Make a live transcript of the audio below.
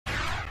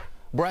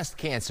Breast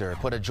cancer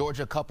put a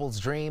Georgia couple's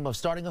dream of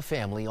starting a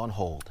family on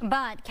hold.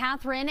 But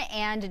Catherine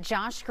and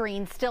Josh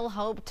Green still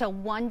hope to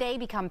one day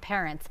become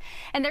parents.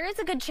 And there is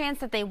a good chance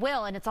that they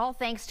will, and it's all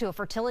thanks to a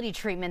fertility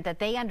treatment that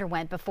they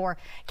underwent before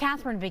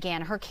Catherine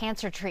began her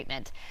cancer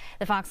treatment.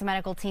 The Fox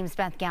Medical team's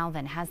Beth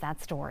Calvin has that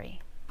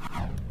story.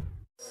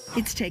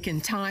 It's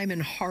taken time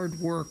and hard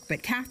work,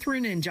 but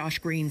Catherine and Josh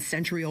Green's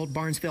century-old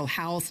Barnesville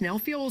house now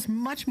feels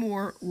much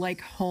more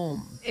like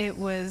home. It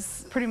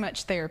was pretty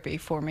much therapy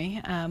for me.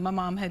 My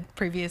mom had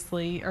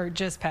previously, or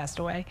just passed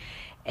away,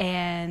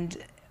 and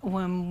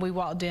when we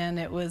walked in,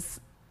 it was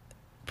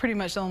pretty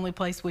much the only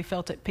place we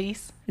felt at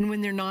peace. And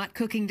when they're not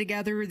cooking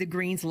together, the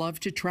Greens love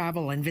to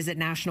travel and visit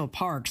national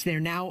parks. They're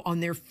now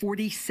on their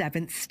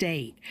 47th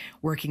state.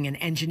 Working in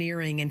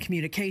engineering and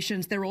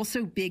communications, they're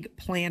also big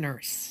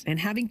planners. And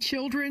having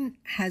children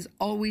has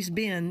always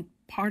been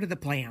part of the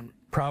plan.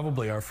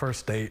 Probably our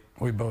first date,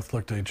 we both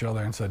looked at each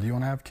other and said, "You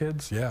want to have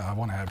kids?" "Yeah, I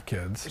want to have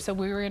kids." So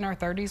we were in our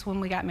 30s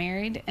when we got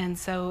married, and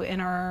so in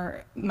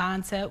our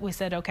mindset, we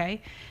said,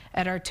 okay,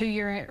 at our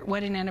 2-year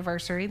wedding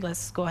anniversary,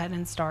 let's go ahead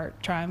and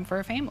start trying for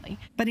a family.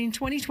 But in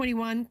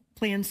 2021,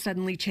 plans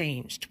suddenly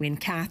changed when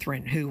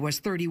Catherine, who was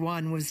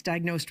 31, was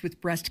diagnosed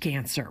with breast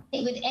cancer.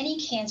 With any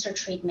cancer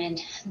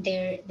treatment,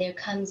 there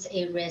comes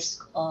a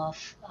risk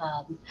of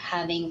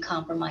having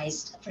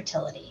compromised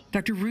fertility.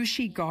 Dr.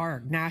 Rushi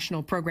Garg,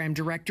 National Program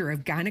Director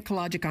of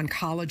Gynecologic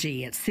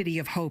Oncology at City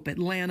of Hope,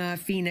 Atlanta,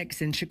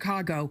 Phoenix, and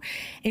Chicago,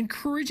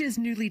 encourages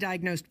newly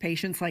diagnosed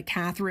patients like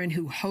Catherine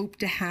who hope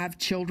to have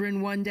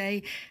children one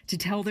day to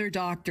tell their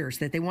doctors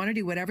that they want to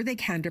do whatever they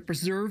can to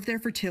preserve their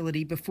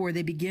fertility before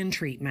they begin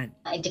treatment.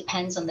 It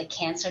depends on the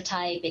cancer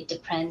type, it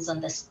depends on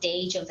the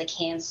stage of the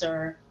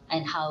cancer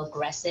and how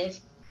aggressive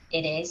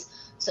it is.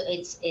 So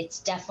it's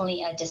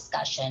definitely a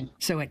discussion.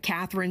 So at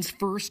Catherine's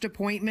first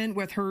appointment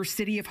with her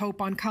City of Hope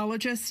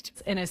oncologist.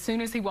 And as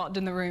soon as he walked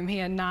in the room, he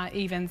had not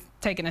even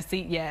taken a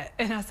seat yet.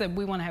 And I said,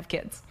 "We want to have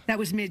kids." That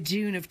was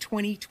mid-June of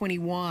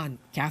 2021.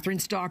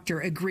 Catherine's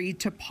doctor agreed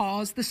to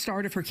pause the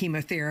start of her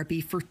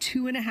chemotherapy for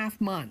 2.5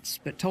 months,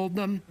 but told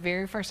them,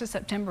 Very 1st of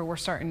September, we're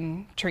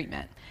starting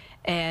treatment.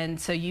 And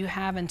so you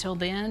have until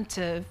then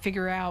to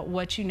figure out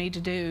what you need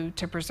to do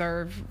to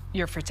preserve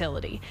your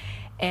fertility.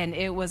 And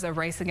it was a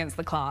race against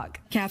the clock.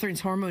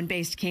 Catherine's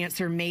hormone-based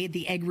cancer made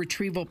the egg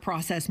retrieval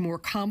process more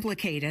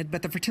complicated,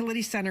 but the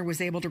fertility center was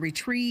able to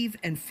retrieve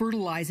and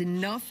fertilize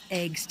enough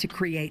eggs to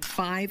create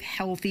 5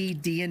 healthy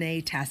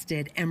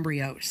DNA-tested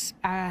embryos.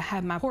 I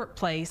had my port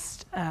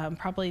placed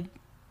probably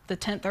the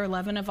 10th or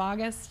 11th of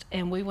August,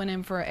 and we went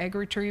in for egg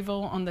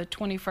retrieval on the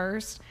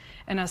 21st,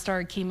 and I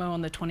started chemo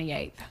on the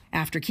 28th.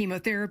 After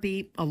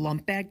chemotherapy, a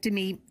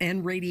lumpectomy,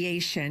 and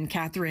radiation,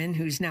 Catherine,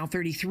 who's now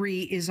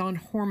 33, is on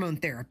hormone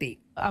therapy.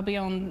 I'll be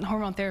on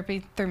hormone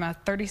therapy through my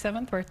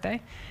 37th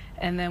birthday,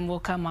 and then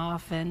we'll come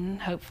off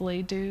and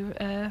hopefully do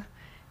an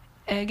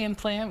egg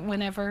implant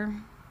whenever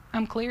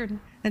I'm cleared.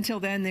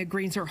 Until then, the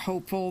Greens are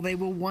hopeful they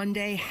will one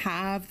day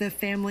have the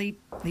family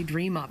they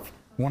dream of.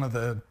 One of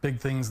the big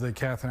things that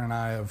Catherine and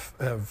I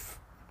have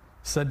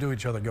said to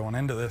each other going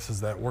into this is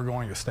that we're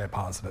going to stay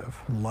positive.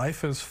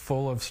 Life is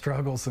full of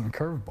struggles and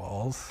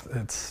curveballs.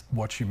 It's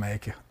what you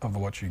make of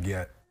what you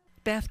get.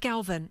 Beth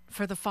Calvin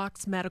for the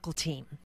Fox Medical team.